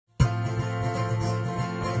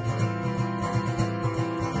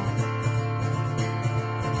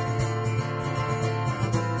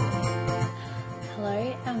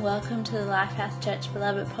welcome to the Lifehouse Church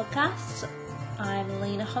Beloved podcast. I'm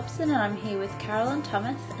Lena Hobson and I'm here with Carolyn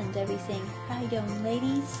Thomas and Debbie Singh. How are you going,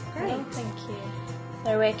 ladies? Great, well, thank you.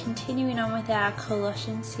 So we're continuing on with our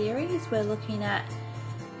Colossians series. We're looking at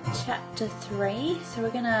chapter 3. So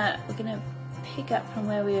we're gonna pick up from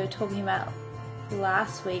where we were talking about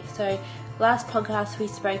last week. So last podcast we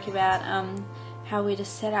spoke about how we're to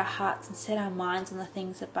set our hearts and set our minds on the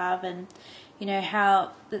things above, and you know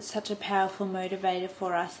how that's such a powerful motivator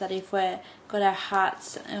for us, that if we've got our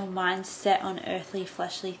hearts and our minds set on earthly,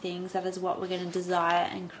 fleshly things, that is what we're going to desire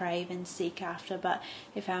and crave and seek after. But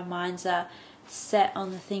if our minds are set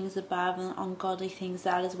on the things above and on godly things,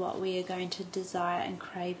 that is what we are going to desire and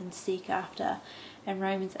crave and seek after. And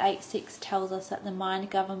Romans 8:6 tells us that the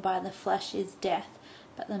mind governed by the flesh is death,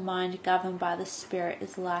 but the mind governed by the Spirit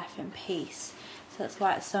is life and peace. So that's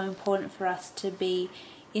why it's so important for us to be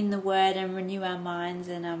in the Word and renew our minds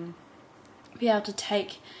and be able to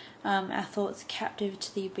take our thoughts captive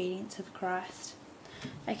to the obedience of Christ.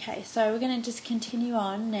 Okay, so we're going to just continue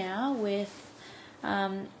on now with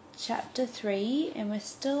chapter 3, and we're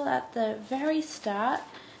still at the very start.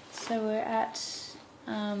 So we're at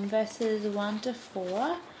verses 1 to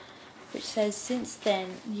 4, which says, "Since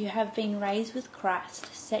then you have been raised with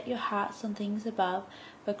Christ. Set your hearts on things above,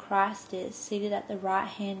 where Christ is, seated at the right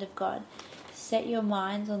hand of God. Set your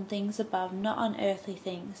minds on things above, not on earthly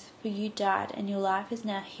things. For you died, and your life is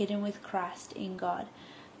now hidden with Christ in God.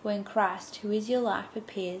 When Christ, who is your life,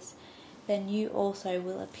 appears, then you also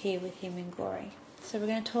will appear with him in glory." So we're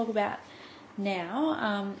going to talk about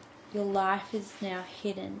now, your life is now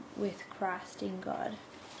hidden with Christ in God.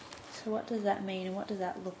 So what does that mean, and what does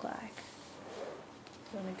that look like?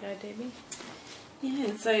 Do you want to go, Debbie?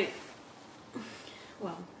 Yeah, so,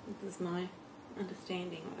 well, this is my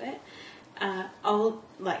understanding of it.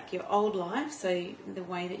 Your old life, so the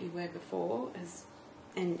way that you were before,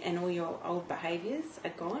 and all your old behaviours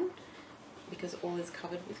are gone, because all is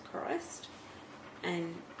covered with Christ,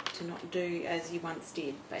 and to not do as you once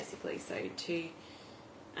did, basically. So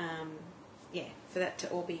for that to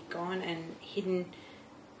all be gone and hidden,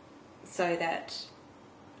 so that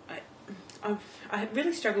I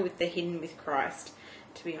really struggle with the hidden with Christ,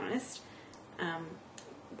 to be honest.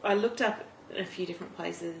 I looked up a few different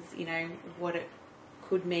places, what it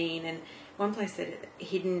could mean, and one place said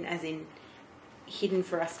hidden as in hidden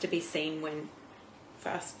for us to be seen when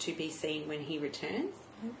he returns.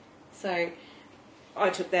 Mm-hmm. So I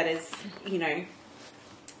took that as,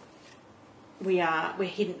 we're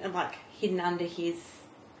hidden under his,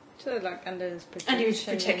 so like under his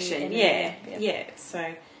protection. Yeah.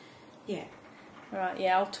 So yeah. Right,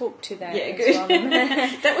 yeah, I'll talk to that. Yeah, good. Well.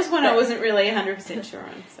 That was one I wasn't really 100% sure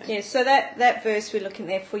on. So. Yeah, so that verse we're looking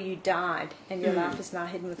there, for you died, and your life is now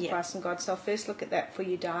hidden with Christ and God. So I'll first look at that, for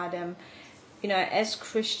you died. As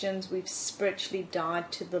Christians, we've spiritually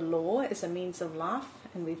died to the law as a means of life,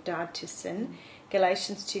 and we've died to sin.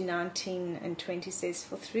 Galatians 2:19 and 20 says,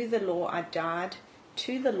 "For through the law I died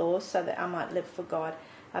to the law so that I might live for God.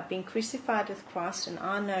 I've been crucified with Christ, and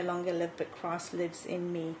I no longer live, but Christ lives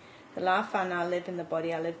in me. The life I now live in the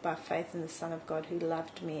body, I live by faith in the Son of God who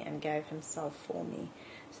loved me and gave himself for me."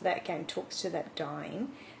 So that again talks to that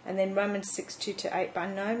dying. And then Romans 6:2-8, "By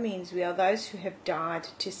no means we are those who have died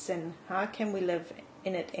to sin. How can we live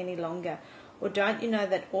in it any longer? Or don't you know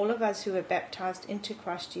that all of us who were baptized into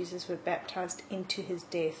Christ Jesus were baptized into his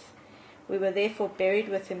death? We were therefore buried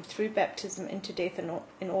with him through baptism into death,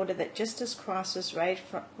 in order that just as Christ was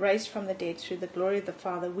raised from the dead through the glory of the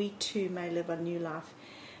Father, we too may live a new life.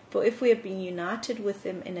 For if we have been united with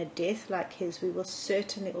him in a death like his, we will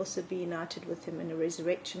certainly also be united with him in a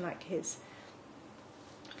resurrection like his.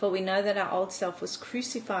 For we know that our old self was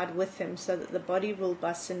crucified with him, so that the body ruled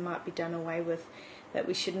by sin might be done away with, that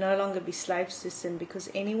we should no longer be slaves to sin, because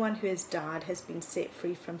anyone who has died has been set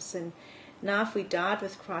free from sin. Now if we died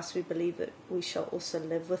with Christ, we believe that we shall also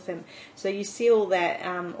live with him." So you see all that,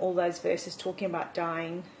 all those verses talking about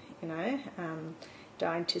dying,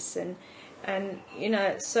 dying to sin. And,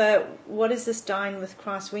 so what is this dying with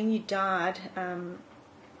Christ? When you died,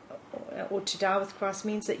 or to die with Christ,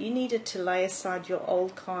 means that you needed to lay aside your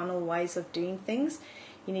old carnal ways of doing things.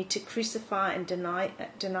 You need to crucify and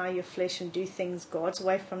deny your flesh and do things God's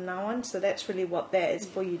way from now on. So that's really what that is,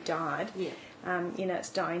 for you died. Yeah. It's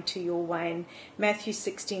dying to your way. And Matthew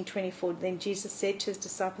 16:24, "Then Jesus said to his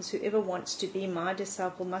disciples, 'Whoever wants to be my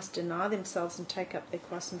disciple must deny themselves and take up their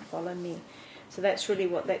cross and follow me.'" So that's really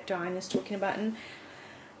what that dying is talking about. And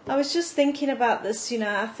I was just thinking about this,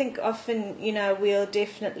 I think often, we'll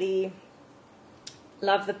definitely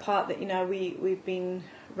love the part that, we've been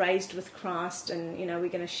raised with Christ, and, we're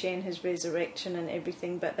going to share in his resurrection and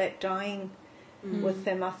everything, but that dying with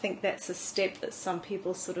him. I think that's a step that some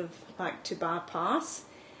people sort of like to bypass.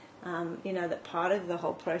 That part of the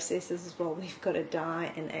whole process is, well, we've got to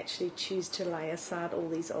die and actually choose to lay aside all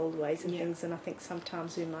these old ways and things. And I think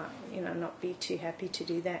sometimes we might, not be too happy to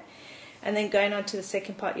do that. And then going on to the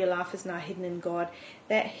second part, your life is now hidden in God.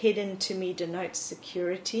 That hidden to me denotes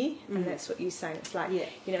security, and that's what you're saying. It's like,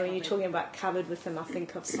 when you're talking about covered with him, I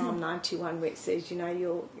think of Psalm 91 where it says,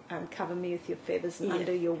 you'll cover me with your feathers and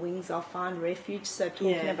under your wings I'll find refuge. So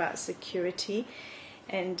talking about security,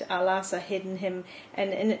 and our lives are hidden in him.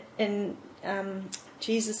 And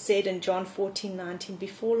Jesus said in John 14:19,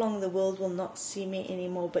 before long the world will not see me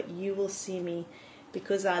anymore, but you will see me.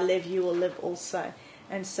 Because I live, you will live also.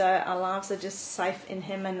 And so our lives are just safe in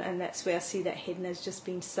him, and that's where I see that hidden as just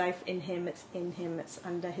being safe in him. It's in him, it's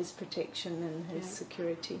under his protection and his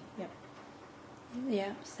security.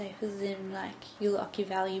 Yeah, safe as in, like, you lock your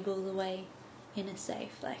valuables away in a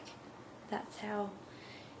safe. Like, that's how,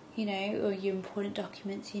 or your important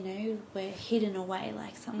documents, were hidden away,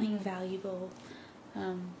 like something valuable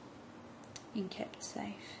and kept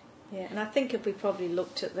safe. Yeah, and I think if we probably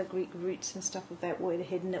looked at the Greek roots and stuff of that word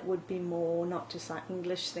hidden, it would be more not just like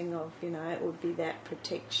English thing of, it would be that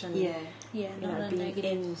protection. Not a being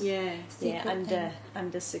negative.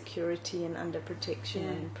 under security and under protection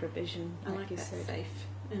and provision. I like you that said. safe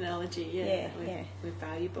analogy. We're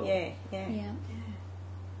valuable. Yeah.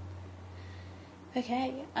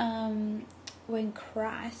 Okay. When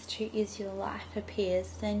Christ, who is your life,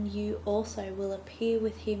 appears, then you also will appear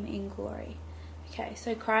with him in glory. Okay,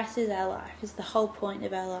 so Christ is our life, is the whole point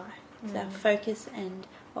of our life. It's our focus and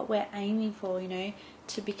what we're aiming for,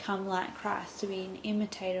 to become like Christ, to be an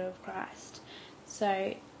imitator of Christ.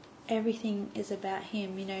 So everything is about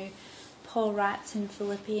him. Paul writes in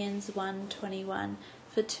Philippians 1:21,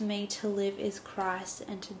 for to me to live is Christ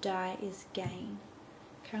and to die is gain.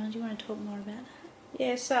 Carolyn, do you want to talk more about that?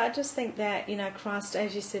 Yeah, so I just think that, Christ,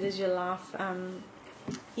 as you said, is your life.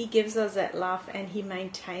 He gives us that life and he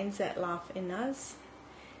maintains that life in us.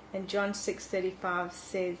 And John 6:35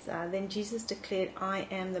 says, then Jesus declared, I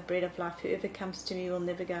am the bread of life. Whoever comes to me will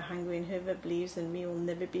never go hungry, and whoever believes in me will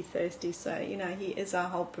never be thirsty. So, he is our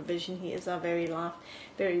whole provision. He is our very life,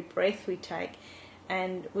 very breath we take.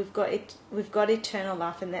 And we've got eternal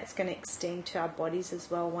life, and that's going to extend to our bodies as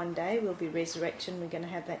well. One day we'll be resurrected, and we're going to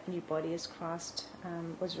have that new body as Christ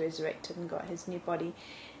was resurrected and got his new body.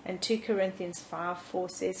 And 2 Corinthians 5:4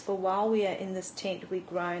 says, for while we are in this tent we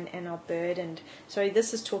groan and are burdened. Sorry,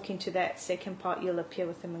 this is talking to that second part, you'll appear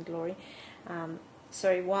with him in glory.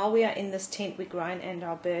 While we are in this tent we groan and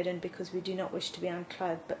are burdened, because we do not wish to be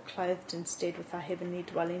unclothed, but clothed instead with our heavenly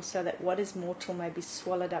dwelling, so that what is mortal may be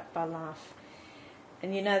swallowed up by life.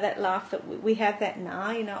 And that life that we have that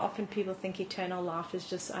now, often people think eternal life is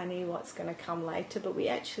just only what's going to come later, but we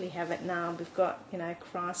actually have it now. We've got,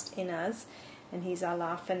 Christ in us, and he's our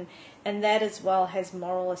life. And that as well has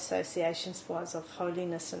moral associations for us of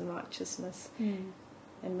holiness and righteousness. And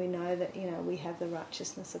we know that, we have the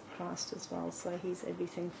righteousness of Christ as well. So he's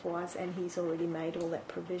everything for us, and he's already made all that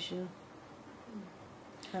provision.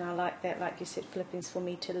 And I like that, like you said, Philippians, for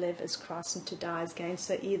me to live is Christ and to die is gain.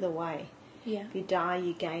 So either way. Yeah. If you die,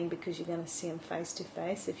 you gain because you're going to see him face to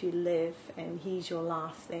face. If you live and he's your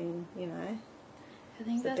life, then, I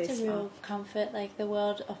think that's a real comfort. Like, the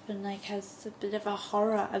world often has a bit of a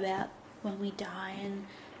horror about when we die, and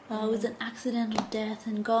it was an accidental death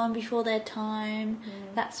and gone before their time,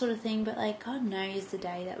 that sort of thing. But God knows the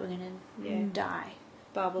day that we're going to die.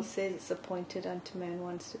 Bible says it's appointed unto man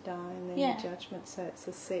once to die, and then the judgment. So it's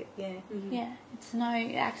a set, it's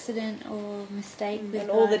no accident or mistake. And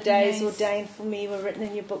all the days ordained for me were written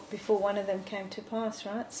in your book before one of them came to pass,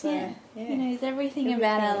 right? So he knows everything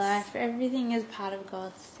about our life. Everything is part of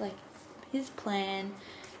God's, his plan.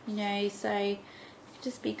 So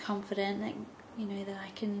just be confident that that I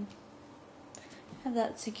can have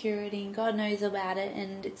that security, and God knows about it,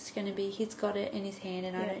 and it's going to be, he's got it in his hand,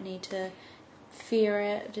 and I don't need to fear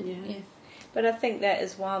it. But I think that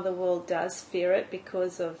is why the world does fear it,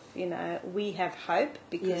 because of, we have hope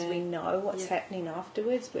because we know what's happening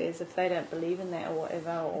afterwards, whereas if they don't believe in that or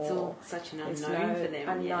whatever, or it's all such an unknown for them.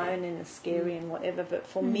 Unknown and scary and whatever. But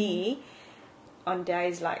for me, on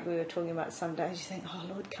days like we were talking about, some days you think, oh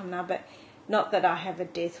Lord, come now, but not that I have a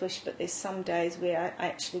death wish, but there's some days where I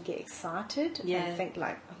actually get excited. I think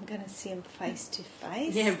I'm going to see him face to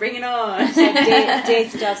face. Yeah, bring it on. So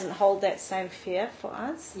death doesn't hold that same fear for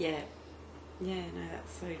us. Yeah, no,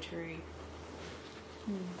 that's so true.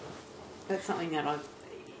 That's something that I've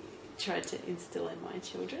tried to instill in my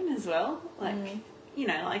children as well. I'm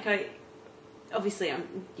trying to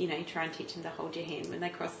teach them to hold your hand when they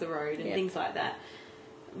cross the road and things like that.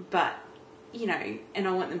 But you know, and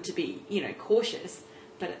I want them to be, you know, cautious,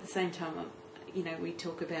 but at the same time, you know, we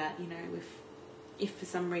talk about, you know, if for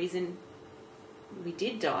some reason we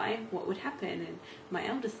did die, what would happen? And my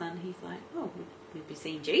eldest son, he's like, oh, we'd be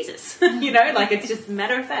seeing Jesus, you know, like it's just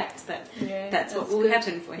matter of fact that that's what will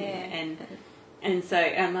happen for him. And so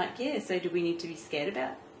I'm like, so do we need to be scared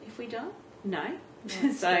about if we die? No.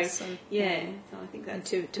 So awesome. so I think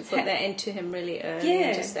that's to put that into him really early,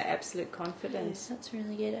 and just that absolute confidence. That's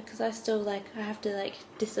really good, because I still I have to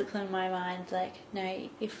discipline my mind, no,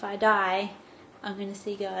 if I die, I'm going to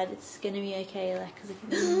see God, it's going to be okay,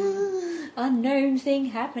 because unknown thing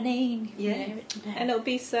happening. Yeah. You know, no. And it'll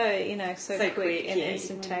be so quick and yeah,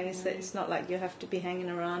 instantaneous that it's not like you have to be hanging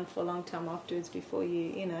around for a long time afterwards before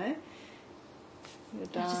you know. I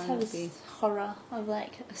just have this horror of a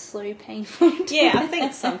slow, painful death. Yeah, I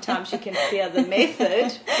think sometimes you can fear the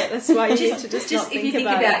method, but that's why you need to just not if you think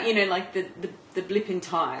about you know, like the blip in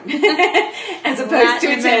time as opposed right, to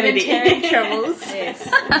eternity. Troubles. Yes,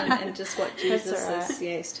 and just what Jesus is.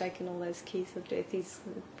 Yeah, he's taken all those keys of death. He's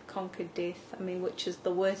conquered death. I mean, which is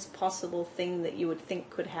the worst possible thing that you would think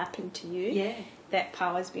could happen to you. Yeah, that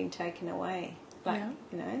power's been taken away.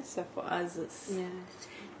 You know, so for us, it's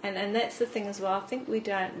And that's the thing as well. I think we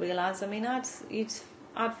don't realise. I mean, I'd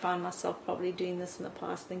find myself probably doing this in the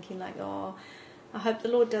past, thinking oh, I hope the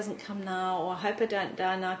Lord doesn't come now, or I hope I don't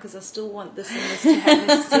die now because I still want this and this to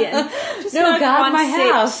happen. Just no, guard my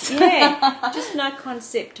house. Just no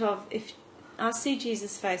concept of if I see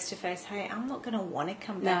Jesus face to face. Hey, I'm not going to want to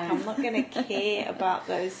come back. I'm not going to care about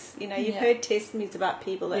those. You know, you've heard testimonies about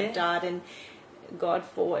people that have died and God,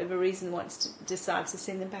 for whatever reason, decides to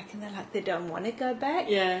send them back, and they don't want to go back.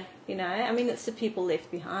 Yeah. You know, I mean, it's the people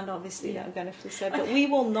left behind, obviously, that are going to feel sad. But we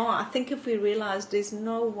will not. I think if we realise there's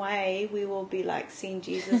no way we will be seeing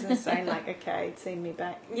Jesus and saying okay, send me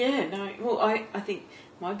back. Yeah, no. Well, I think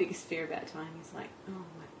my biggest fear about dying is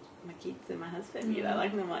my kids and my husband, you know,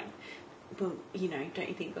 and I'm like, well, you know, don't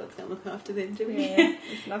you think God's going to look after them too? Yeah,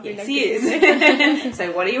 it's nothing. Yes, he is.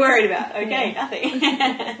 So what are you worried about? Okay,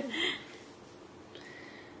 nothing.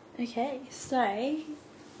 Okay, so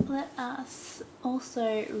let us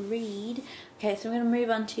also read. Okay, so we're going to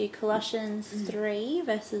move on to Colossians 3,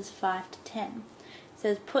 verses 5 to 10. It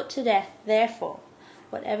says, "Put to death, therefore,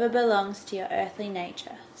 whatever belongs to your earthly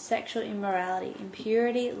nature, sexual immorality,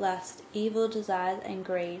 impurity, lust, evil desires, and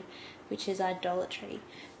greed, which is idolatry.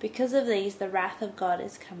 Because of these, the wrath of God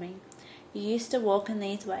is coming. You used to walk in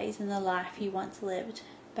these ways in the life you once lived,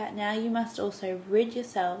 but now you must also rid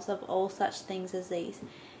yourselves of all such things as these: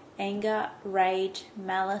 anger, rage,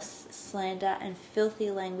 malice, slander, and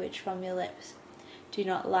filthy language from your lips. Do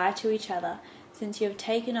not lie to each other, since you have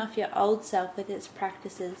taken off your old self with its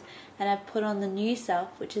practices, and have put on the new self,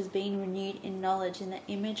 which is being renewed in knowledge in the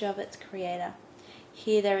image of its Creator.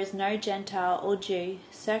 Here there is no Gentile or Jew,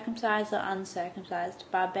 circumcised or uncircumcised,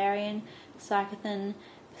 barbarian, Scythian,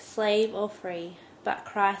 slave or free, but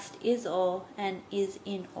Christ is all and is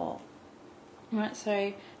in all." Right,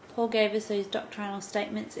 so Paul gave us those doctrinal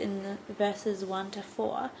statements in the verses 1 to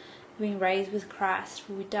 4, being raised with Christ,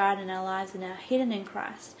 for we died and our lives are now hidden in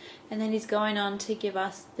Christ. And then he's going on to give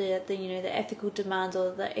us the ethical demands,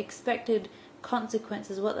 or the expected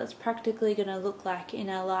consequences, what that's practically going to look like in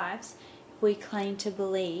our lives if we claim to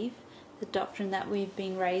believe the doctrine that we've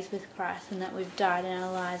been raised with Christ and that we've died and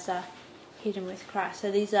our lives are hidden with Christ.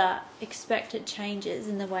 So these are expected changes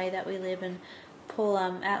in the way that we live, and Paul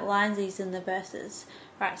outlines these in the verses.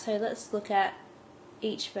 Right, so let's look at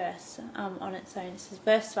each verse on its own. This is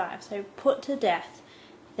verse 5. So, "Put to death,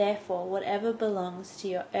 therefore, whatever belongs to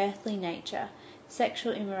your earthly nature,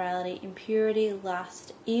 sexual immorality, impurity,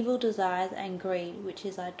 lust, evil desires, and greed, which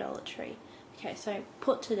is idolatry." Okay, so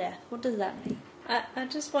put to death. What does that mean? I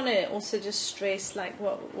just want to also just stress,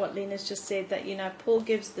 what Lena's just said, that, Paul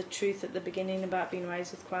gives the truth at the beginning about being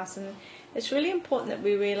raised with Christ, and it's really important that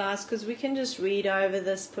we realise, because we can just read over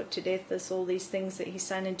this, put to death this, all these things that he's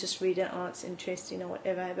saying, and just read it, oh, it's interesting or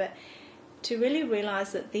whatever, but to really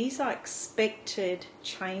realise that these are expected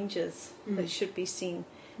changes that should be seen.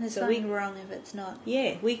 There's nothing wrong if it's not.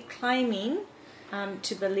 Yeah, we're claiming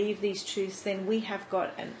to believe these truths, then we have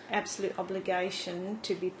got an absolute obligation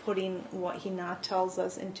to be putting what he now tells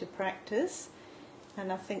us into practice.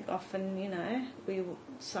 And I think often, we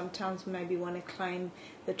sometimes maybe want to claim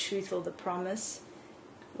the truth or the promise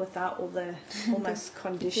without all the almost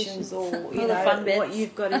conditions or what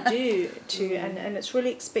you've got to do to, and it's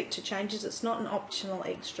really expected changes. It's not an optional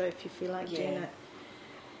extra if you feel like doing it.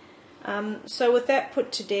 So with that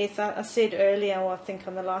put to death, I said earlier, or I think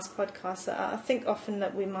on the last podcast, I think often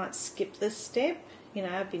that we might skip this step.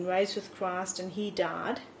 I've been raised with Christ and he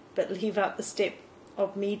died, but leave out the step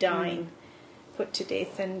of me dying. put to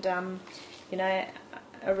death. And I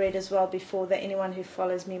read as well before that anyone who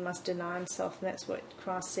follows me must deny himself, and that's what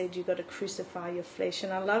Christ said. You've got to crucify your flesh.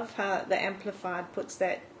 And I love how the Amplified puts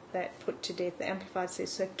that put to death. The Amplified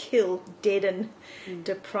says, so kill, deaden,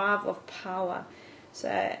 deprive of power. So,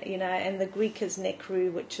 and the Greek is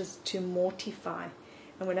nekru, which is to mortify.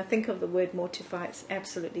 And when I think of the word mortify, it's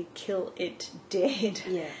absolutely kill it dead.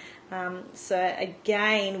 Yeah. So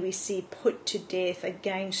again, we see put to death,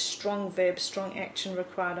 again, strong verb, strong action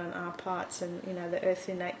required on our parts. And, the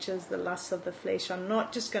earthly natures, the lusts of the flesh are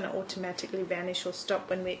not just going to automatically vanish or stop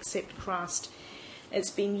when we accept Christ.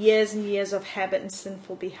 It's been years and years of habit and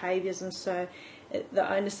sinful behaviours, and so the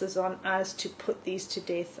onus is on us to put these to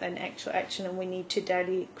death in actual action, and we need to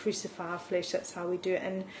daily crucify our flesh. That's how we do it.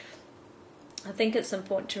 And I think it's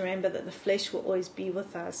important to remember that the flesh will always be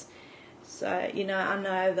with us. So, I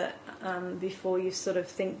know that before you sort of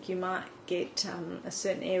think you might get a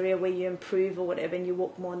certain area where you improve or whatever, and you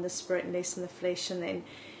walk more in the spirit and less in the flesh, and then,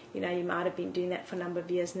 you might have been doing that for a number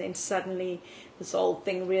of years, and then suddenly this old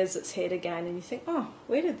thing rears its head again, and you think, oh,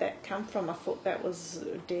 where did that come from? I thought that was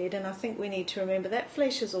dead. And I think we need to remember that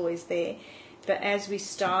flesh is always there. But as we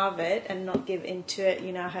starve it and not give into it,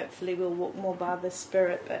 hopefully we'll walk more by the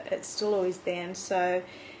Spirit, but it's still always there. And so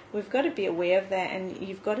we've got to be aware of that, and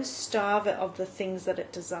you've got to starve it of the things that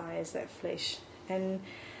it desires, that flesh. And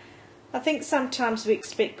I think sometimes we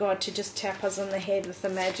expect God to just tap us on the head with a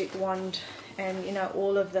magic wand, and,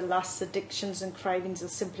 all of the lusts, addictions and cravings are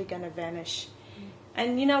simply going to vanish.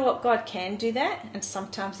 And you know what? God can do that, and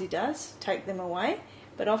sometimes He does take them away,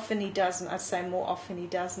 but often He doesn't. I'd say more often He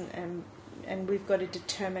doesn't, and we've got to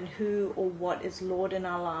determine who or what is Lord in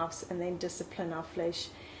our lives, and then discipline our flesh.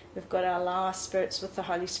 We've got to allow our spirits with the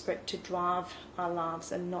Holy Spirit to drive our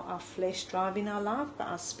lives, and not our flesh driving our life, but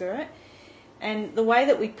our spirit. And the way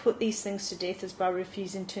that we put these things to death is by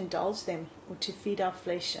refusing to indulge them or to feed our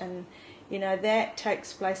flesh. And, that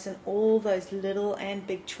takes place in all those little and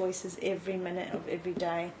big choices every minute of every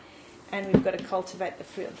day. And we've got to cultivate the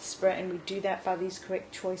fruit of the Spirit, and we do that by these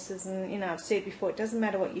correct choices. And, I've said before, it doesn't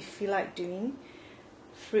matter what you feel like doing.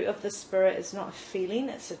 Fruit of the Spirit is not a feeling,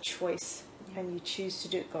 it's a choice. And you choose to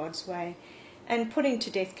do it God's way. And putting to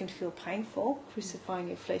death can feel painful. Crucifying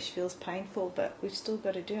your flesh feels painful, but we've still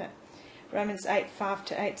got to do it. Romans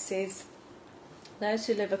 8:5-8 says, those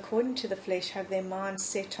who live according to the flesh have their minds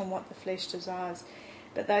set on what the flesh desires,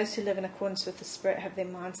 but those who live in accordance with the Spirit have their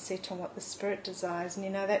minds set on what the Spirit desires.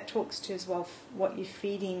 And that talks to as well what you're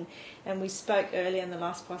feeding. And we spoke earlier in the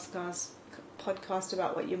last podcast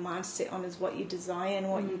about what your mind's set on is what you desire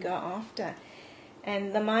and what you go after.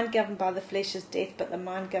 And the mind governed by the flesh is death, but the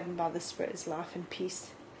mind governed by the Spirit is life and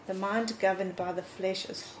peace. The mind governed by the flesh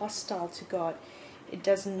is hostile to God. It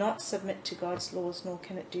does not submit to God's laws, nor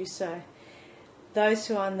can it do so. Those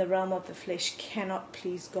who are in the realm of the flesh cannot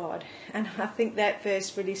please God. And I think that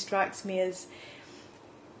verse really strikes me as,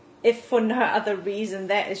 if for no other reason,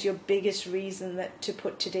 that is your biggest reason that to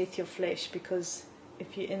put to death your flesh, because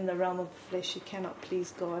if you're in the realm of the flesh, you cannot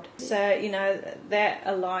please God. So, that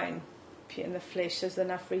alone, if you're in the flesh, there's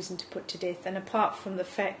enough reason to put to death. And apart from the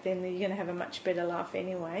fact then that you're going to have a much better life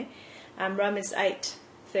anyway, Romans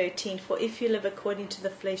 8:13, for if you live according to the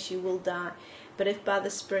flesh, you will die. But if by the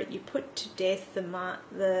Spirit you put to death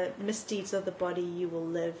the misdeeds of the body, you will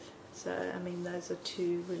live. So, those are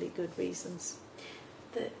two really good reasons.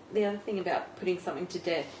 The other thing about putting something to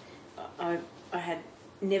death, I had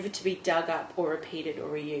never to be dug up or repeated or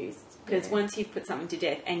reused. Because once you've put something to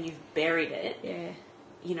death and you've buried it,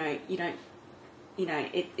 you don't,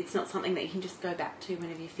 it's not something that you can just go back to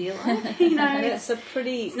whenever you feel like.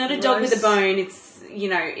 It's not a dog with a bone. It's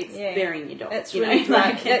burying your dog. That's really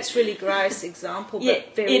that's really gross example,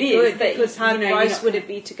 but very it good. Is, but because how gross would it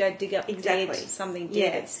be to go dig up something dead? Yeah.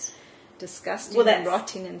 It's disgusting and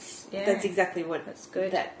rotting, and that's exactly what that's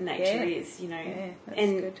good. That nature is. Yeah, that's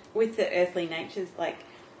and good. With the earthly natures,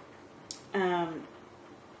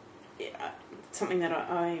 something that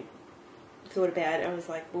I thought about, I was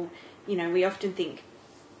like, well, we often think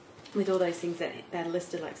with all those things that are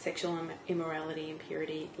listed, like sexual immorality,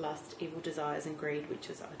 impurity, lust, evil desires, and greed, which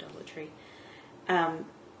is idolatry.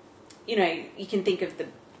 You can think of the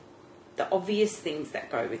obvious things that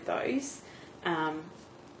go with those.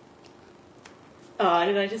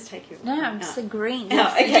 Did I just take you? No, I'm just agreeing.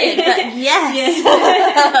 Oh, okay. But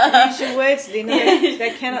yes. Use your words, Lena.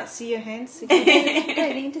 They cannot see your hands. They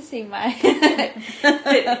don't need to see my...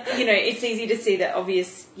 But, it's easy to see the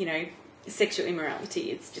obvious, sexual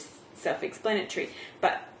immorality. It's just self-explanatory.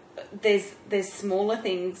 But there's smaller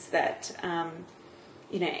things that,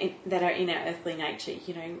 that are in our earthly nature.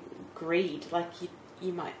 Greed. Like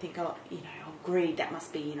you might think, greed, that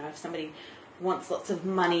must be, if somebody wants lots of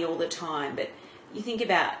money all the time. But you think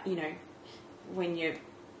about, you know, when you're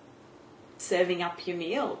serving up your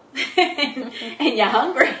meal and you're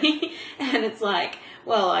hungry and it's like,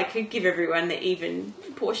 well, I could give everyone the even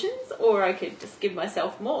portions, or I could just give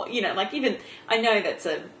myself more, you know, like, even, I know that's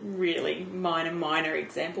a really minor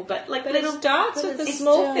example, but like, but little dots with the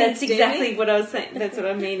small things. That's exactly what I was saying. That's what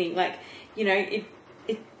I'm meaning. Like, you know,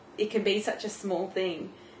 it can be such a small thing,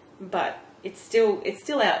 but it's still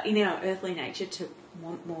in our earthly nature to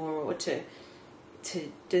want more, or to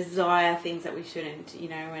desire things that we shouldn't, you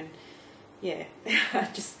know. And yeah, I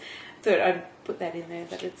just thought I'd put that in there,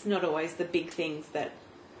 that it's not always the big things that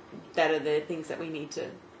are the things that we need to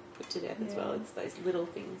put to death as well. It's those little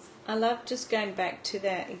things. I love just going back to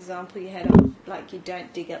that example you had of, like, you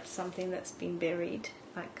don't dig up something that's been buried,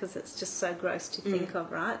 like, because it's just so gross to think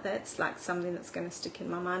of, right? That's like something that's going to stick in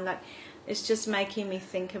my mind. Like, it's just making me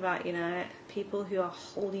think about, you know, people who are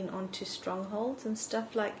holding on to strongholds and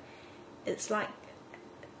stuff. Like, it's like,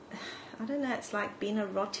 I don't know, it's like being a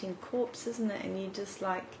rotting corpse, isn't it? And you just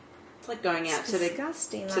like, it's like going out to the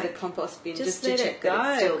compost bin just to check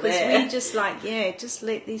that it's still there. Because we just like, just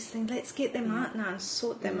let these things, let's get them out now and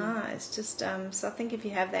sort them out. It's just, so I think if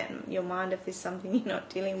you have that in your mind, if there's something you're not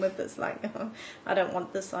dealing with, it's like, oh, I don't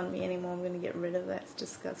want this on me anymore, I'm going to get rid of that. It's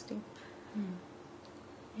disgusting.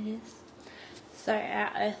 It is. So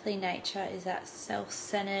our earthly nature is that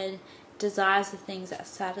self-centered, desires the things that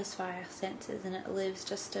satisfy our senses, and it lives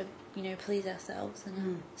just to, you know, please ourselves and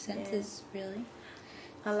our senses, really.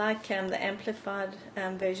 I like the Amplified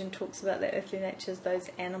version talks about the earthly nature as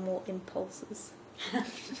those animal impulses.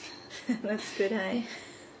 That's good, hey?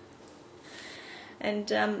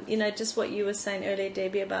 And, you know, just what you were saying earlier,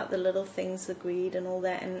 Debbie, about the little things, the greed and all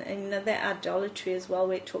that, and you know, that idolatry as well,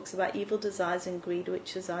 where it talks about evil desires and greed,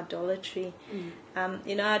 which is idolatry.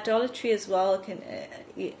 You know, idolatry as well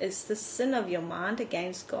is the sin of your mind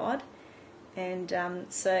against God. And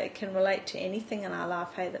so it can relate to anything in our life,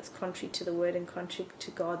 hey, that's contrary to the word and contrary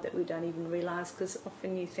to God, that we don't even realise. Because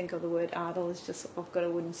often you think of the word idol as just, I've got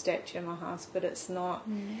a wooden statue in my house, but it's not.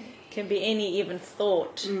 It can be any even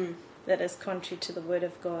thought that is contrary to the word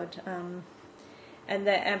of God. And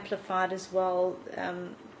that Amplified as well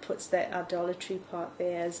puts that idolatry part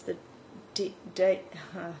there as the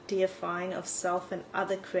deifying of self and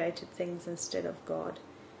other created things instead of God.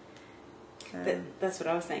 That's what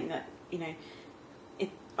I was saying, that, you know,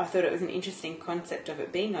 I thought it was an interesting concept of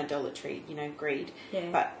it being idolatry, you know, greed. Yeah.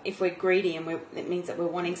 But if we're greedy and it means that we're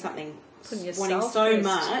wanting something, wanting so first.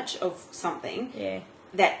 much of something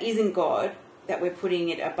that isn't God, that we're putting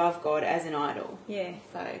it above God as an idol. Yeah.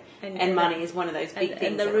 So and money is one of those big things.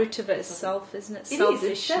 And the root of it is self, isn't it?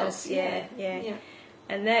 Selfishness. Yeah.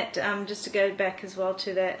 And that, just to go back as well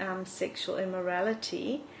to that sexual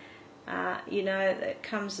immorality, you know, that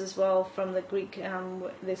comes as well from the Greek,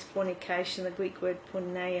 there's fornication, the Greek word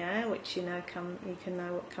porneia, which, you know, you can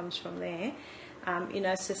know what comes from there. You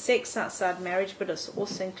know, so sex outside marriage, but it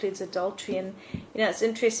also includes adultery. And, you know, it's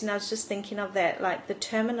interesting, I was just thinking of that, like the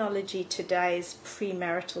terminology today is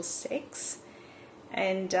premarital sex,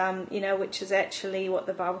 and, you know, which is actually what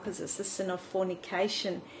the Bible calls, it's the sin of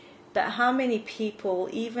fornication. But how many people,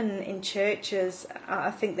 even in churches, I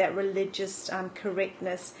think that religious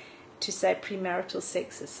correctness to say premarital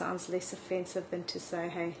sex, it sounds less offensive than to say,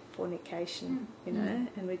 hey, fornication, you know,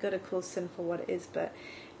 and we've got to call sin for what it is. But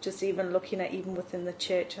just even looking at, even within the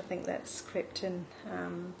church, I think that's crept in.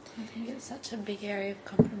 I think it's such a big area of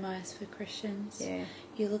compromise for Christians. Yeah.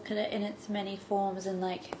 You look at it in its many forms, and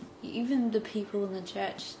like even the people in the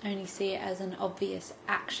church only see it as an obvious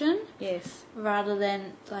action. Yes. Rather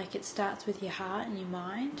than like it starts with your heart and your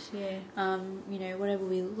mind. Yeah. You know, whatever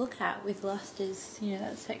we look at with lust is, you know,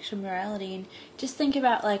 that sexual morality. And just think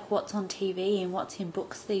about like what's on TV and what's in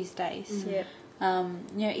books these days. Yeah.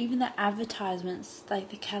 You know, even the advertisements, like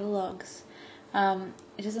the catalogues,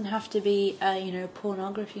 it doesn't have to be a, you know,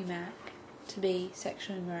 pornography mag to be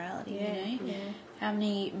sexual immorality, you know? Yeah. How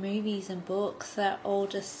many movies and books that are all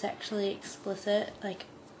just sexually explicit, like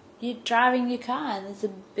you're driving your car and there's a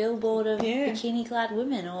billboard of bikini-clad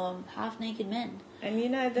women or half-naked men. And, you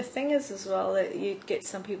know, the thing is as well that you get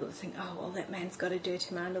some people that think, oh, well, that man's got a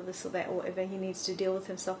dirty mind or this or that or whatever, he needs to deal with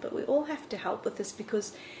himself. But we all have to help with this,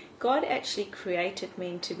 because God actually created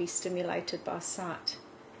men to be stimulated by sight.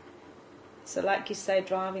 So like you say,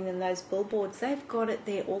 driving in those billboards, they've got it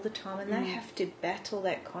there all the time, and they have to battle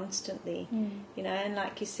that constantly. You know, and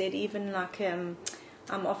like you said, even like I'm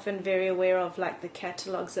often very aware of like the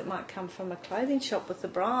catalogues that might come from a clothing shop with the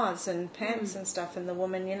bras and pants and stuff, and the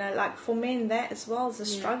woman, you know, like for men that as well is a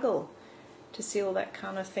struggle to see all that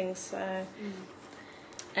kind of thing. So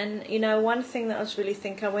And, you know, one thing that I was really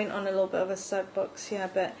thinking, I went on a little bit of a soapbox here,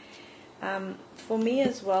 but for me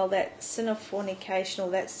as well, that sin of fornication,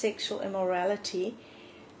 or that sexual immorality,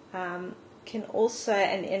 can also,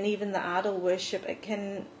 and even the idol worship,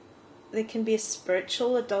 there can be a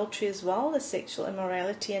spiritual adultery as well, the sexual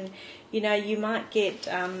immorality. And, you know, you might get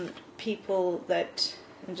people that,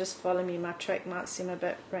 and just follow me, my track might seem a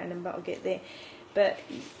bit random, but I'll get there. But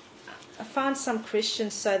I find some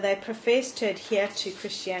Christians, so they profess to adhere to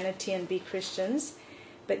Christianity and be Christians,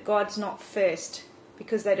 but God's not first,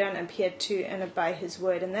 because they don't adhere to and obey His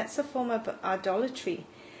word. And that's a form of idolatry.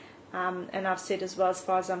 And I've said as well, as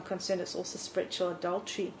far as I'm concerned, it's also spiritual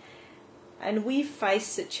adultery. And we face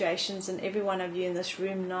situations, and every one of you in this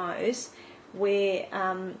room knows, where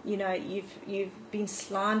you know, you've been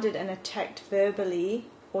slandered and attacked verbally,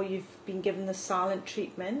 or you've been given the silent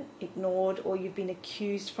treatment, ignored, or you've been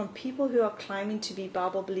accused from people who are claiming to be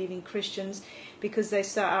Bible-believing Christians because they're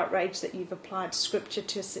so outraged that you've applied scripture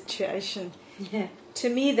to a situation. Yeah. To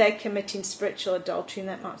me, they're committing spiritual adultery, and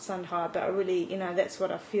that might sound hard, but I really, you know, that's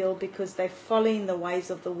what I feel, because they're following the ways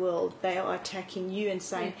of the world. They are attacking you and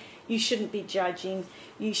saying, you shouldn't be judging,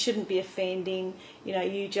 you shouldn't be offending, you know,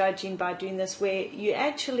 you judging by doing this, where you're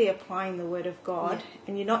actually applying the word of God,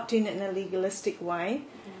 and you're not doing it in a legalistic way.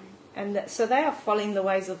 And so they are following the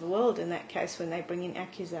ways of the world in that case when they bring in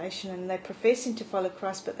accusation, and they're professing to follow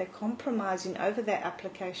Christ, but they're compromising over their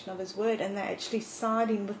application of His word, and they're actually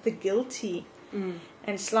siding with the guilty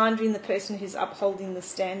and slandering the person who's upholding the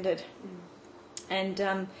standard.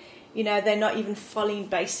 And, you know, they're not even following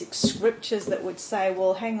basic scriptures that would say,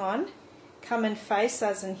 well, hang on, come and face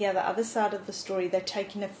us and hear the other side of the story. They're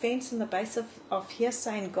taking offense on the basis of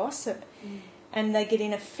hearsay and gossip. And they're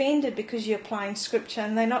getting offended because you're applying scripture,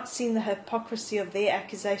 and they're not seeing the hypocrisy of their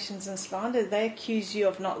accusations and slander. They accuse you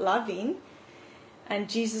of not loving. And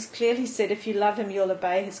Jesus clearly said, if you love Him, you'll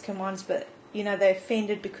obey His commands. But, you know, they're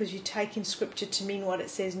offended because you're taking scripture to mean what it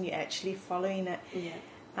says and you're actually following it. Yeah.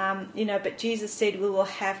 You know, but Jesus said we will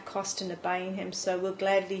have cost in obeying Him, so we'll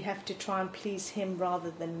gladly have to try and please Him rather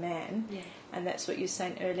than man. Yeah. And that's what you were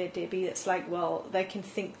saying earlier, Debbie. It's like, well, they can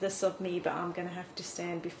think this of me, but I'm going to have to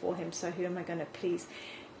stand before Him, so who am I going to please?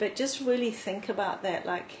 But just really think about that.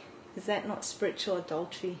 Like, is that not spiritual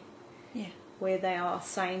adultery? Yeah. Where they are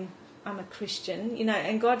saying, I'm a Christian. You know,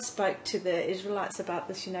 and God spoke to the Israelites about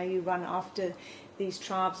this. You know, you run after these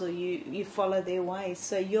tribes, or you follow their ways.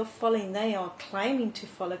 So you're following, they are claiming to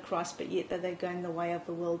follow Christ, but yet they're going the way of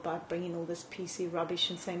the world by bringing all this PC rubbish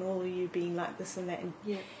and saying, oh, you being like this and that, and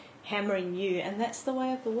hammering you. And that's the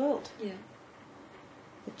way of the world. Yeah.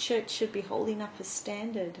 The church should be holding up a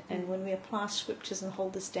standard, and when we apply scriptures and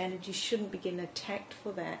hold the standard, you shouldn't be getting attacked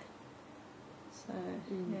for that. So,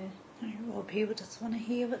 Well, people just want to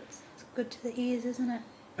hear what's good to the ears, isn't it?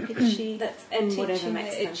 itchy, That's, and whatever teaching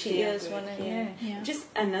makes the them itchy feel ears good. want to, Yeah. Just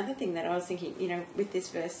another thing that I was thinking, you know, with this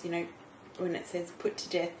verse, you know, when it says put to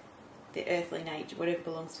death the earthly nature, whatever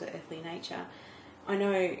belongs to the earthly nature, I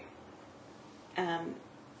know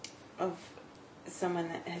of someone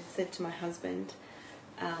that had said to my husband,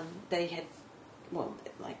 they had, well,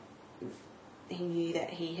 like, he knew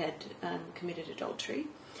that he had committed adultery,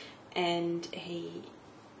 and he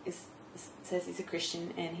says he's a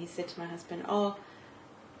Christian, and he said to my husband,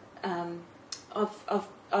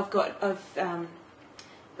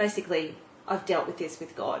 basically I've dealt with this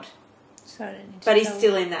with God, but he's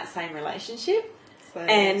still in that same relationship. So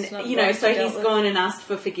and, you know, so he's with. gone and asked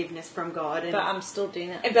for forgiveness from God. And, But I'm still doing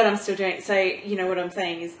it. But I'm still doing it. So, you know, what I'm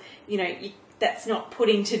saying is, you know, that's not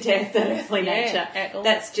putting to death the earthly nature. At all.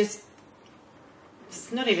 That's just,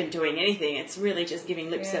 it's not even doing anything. It's really just giving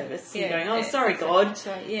lip service and going, oh, sorry, God.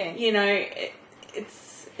 Sorry, You know,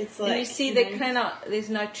 it's like... And you see, there's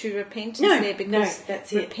no true repentance there, because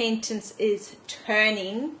that's repentance is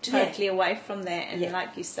turning totally away from that. And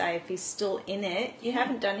like you say, if he's still in it, you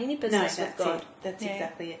haven't done any business with God. That's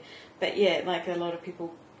exactly it. But yeah, like a lot of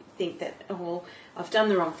people think that, oh, well, I've done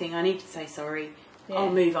the wrong thing, I need to say sorry, I'll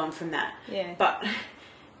move on from that. Yeah. But,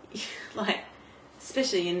 like,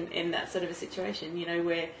 especially in that sort of a situation, you know,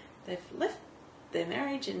 where they've left their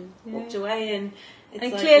marriage and walked away, and it's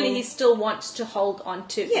and like, clearly well, he still wants to hold on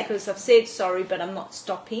to it, because I've said sorry, but I'm not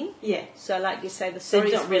stopping. Yeah. So like you say, the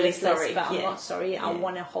sorry not is really worthless, sorry, but I'm not sorry. I Yeah.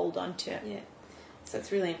 want to hold on to it. Yeah. So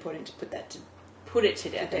it's really important to put it to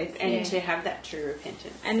death, and to have that true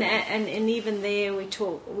repentance. And even there we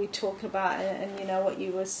talk about, and you know what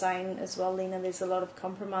you were saying as well, Lena, there's a lot of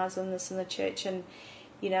compromise on this in the church, and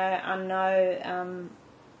you know, I know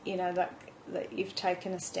you know, that you've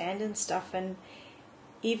taken a stand and stuff, and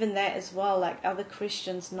even that as well, like other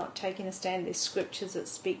Christians not taking a stand, there's scriptures that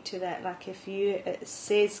speak to that. Like it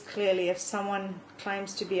says clearly, if someone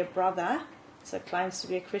claims to be a brother, so claims to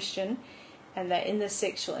be a Christian, and they're in the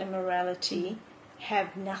sexual immorality,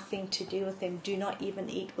 have nothing to do with them, do not even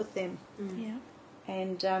eat with them. Yeah.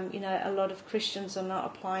 And, a lot of Christians are not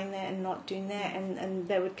applying that and not doing that, and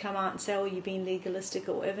they would come out and say, oh, you're being legalistic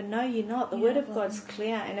or whatever. No, you're not. The Word of God's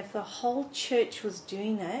clear, and if the whole church was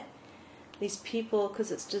doing it, these people,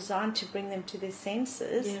 because it's designed to bring them to their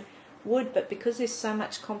senses, would, but because there's so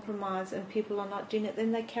much compromise and people are not doing it,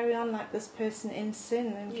 then they carry on like this person in sin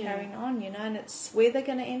and carrying on, and it's where they're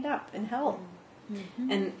going to end up, in hell.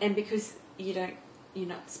 And because you're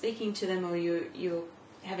not speaking to them, or you're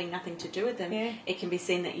having nothing to do with them, it can be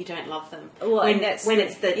seen that you don't love them. Well, when it's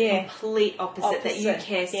the complete opposite, that you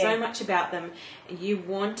care so much about them, and you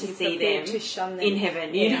want to see them, to shun them in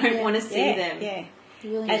heaven. You don't want to see them. Yeah.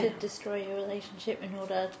 You're willing to destroy your relationship in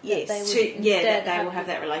order that they would that they will have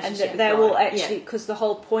that relationship. And that they will actually, because the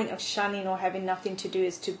whole point of shunning or having nothing to do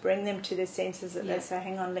is to bring them to their senses, that they say,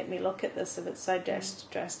 hang on, let me look at this. If it's so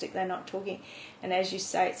drastic, they're not talking. And as you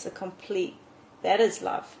say, it's a complete, that is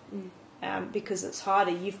love. Because it's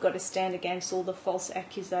harder. You've got to stand against all the false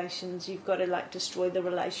accusations. You've got to destroy the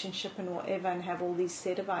relationship and whatever, and have all these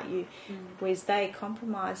said about you. Whereas they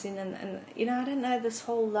compromising and I don't know, this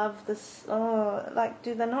whole love, this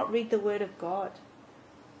do they not read the Word of God?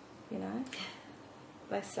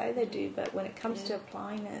 They say they do, but when it comes to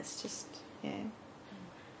applying it, it's just another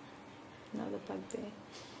bugbear.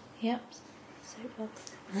 Yep.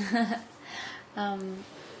 Soapbox. And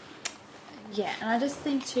I just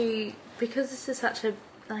think too, because this is such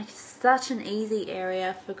an easy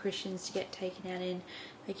area for Christians to get taken out in,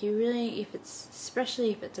 you really,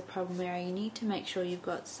 especially if it's a problem area, you need to make sure you've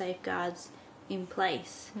got safeguards in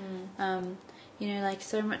place.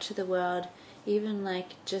 So much of the world, even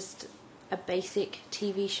just a basic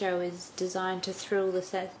TV show is designed to thrill the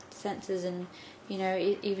senses, and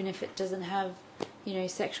even if it doesn't have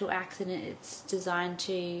sexual acts in it, it's designed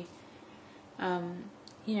to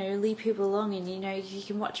lead people along, and you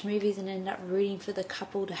can watch movies and end up rooting for the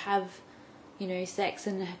couple to have sex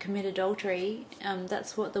and commit adultery.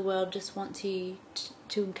 That's what the world just wants you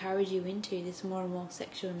to encourage you into, this more and more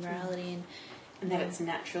sexual immorality, and that it's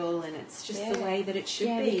natural, and it's just the way that it should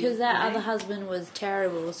be. Yeah, because that other husband was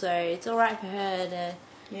terrible, so it's alright for her to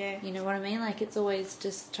you know what I mean? It's always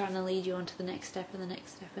just trying to lead you on to the next step and the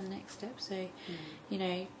next step and the next step. So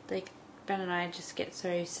Brandon and I just get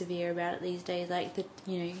so severe about it these days.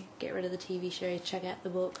 Get rid of the TV show, check out the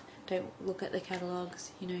book, don't look at the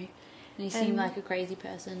catalogues, And you seem like a crazy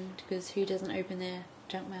person, because who doesn't open their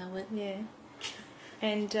junk mail with? Yeah.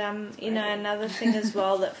 And, another thing as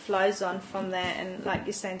well that flows on from that, and like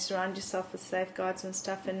you're saying, surround yourself with safeguards and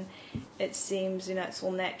stuff, and it seems, it's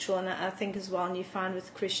all natural. And I think as well, and you find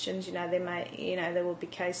with Christians, there will be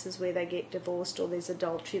cases where they get divorced or there's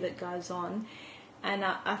adultery that goes on. And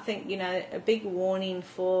I think, a big warning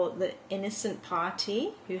for the innocent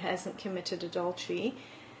party who hasn't committed adultery.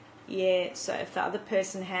 So if the other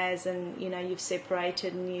person has, and, you've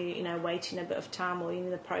separated and you're waiting a bit of time, or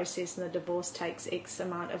the process and the divorce takes X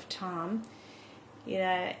amount of time,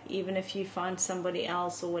 even if you find somebody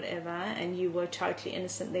else or whatever and you were totally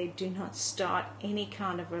innocent there, do not start any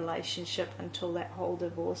kind of relationship until that whole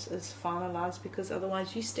divorce is finalised, because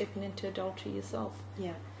otherwise you're stepping into adultery yourself.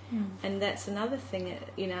 Yeah. And that's another thing,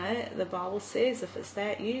 the Bible says if it's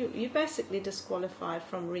that, you're basically disqualified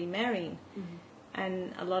from remarrying.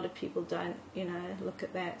 And a lot of people don't, look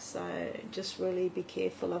at that. So just really be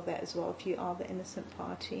careful of that as well if you are the innocent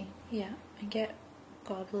party. Yeah, and get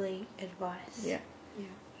godly advice. Yeah.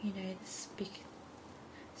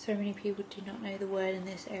 So many people do not know the word in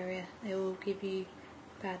this area. They will give you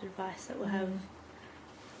bad advice that will have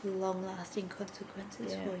long-lasting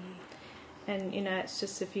consequences for you. And, it's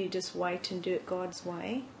just if you just wait and do it God's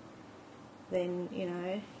way, then,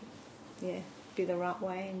 be the right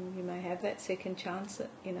way, and you may have that second chance at,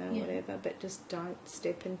 whatever, but just don't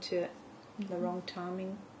step into it the wrong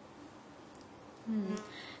timing.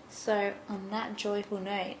 So, on that joyful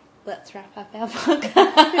note, let's wrap up our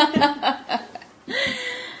podcast.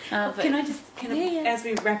 Can I, as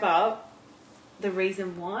we wrap up, the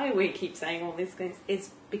reason why we keep saying all these things is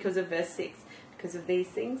because of verse 6, because of these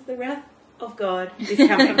things, the wrath of God is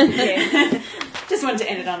coming. Just wanted to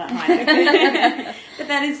end it on that high note. But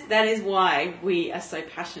that is why we are so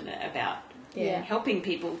passionate about helping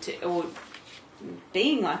people or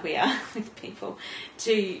being like we are with people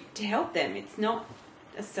to help them. It's not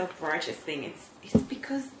a self-righteous thing. It's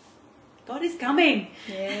because God is coming.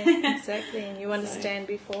 Yeah, exactly. And you want to stand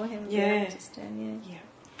before Him. Yeah. To stand, Yeah.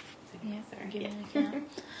 So Yeah, Sorry. give an account.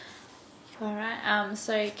 All right.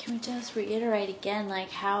 So can we just reiterate again, like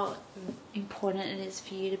how important it is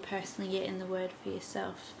for you to personally get in the Word for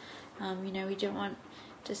yourself? We don't want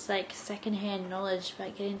just like secondhand knowledge,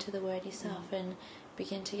 but get into the Word yourself and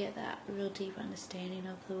begin to get that real deep understanding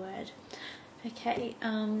of the Word. Okay.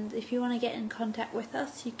 If you want to get in contact with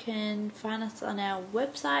us, you can find us on our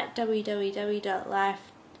website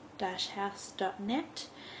www.life-house.net.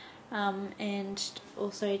 And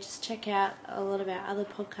also just check out a lot of our other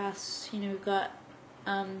podcasts. We've got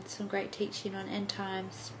some great teaching on end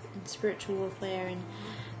times and spiritual warfare, and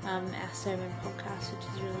our sermon podcast, which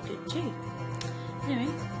is really good too. Anyway,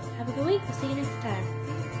 have a good week. We'll see you next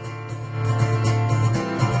time.